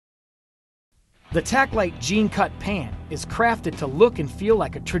The Taclite Jean-Cut Pant is crafted to look and feel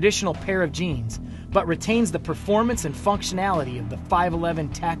like a traditional pair of jeans, but retains the performance and functionality of the 511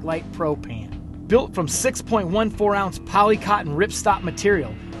 Taclite Pro Pant. Built from 6.14-ounce polycotton ripstop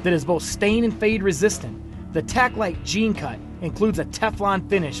material that is both stain and fade resistant, the Taclite Jean-Cut includes a Teflon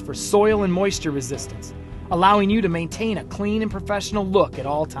finish for soil and moisture resistance, allowing you to maintain a clean and professional look at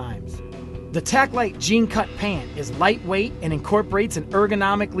all times. The Taclite Jean-Cut Pant is lightweight and incorporates an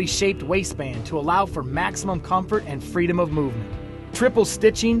ergonomically shaped waistband to allow for maximum comfort and freedom of movement. Triple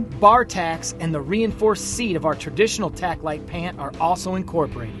stitching, bar tacks, and the reinforced seat of our traditional Taclite pant are also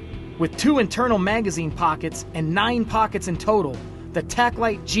incorporated. With 2 internal magazine pockets and 9 pockets in total, the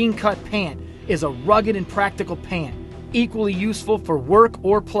Taclite Jean-Cut Pant is a rugged and practical pant, equally useful for work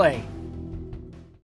or play,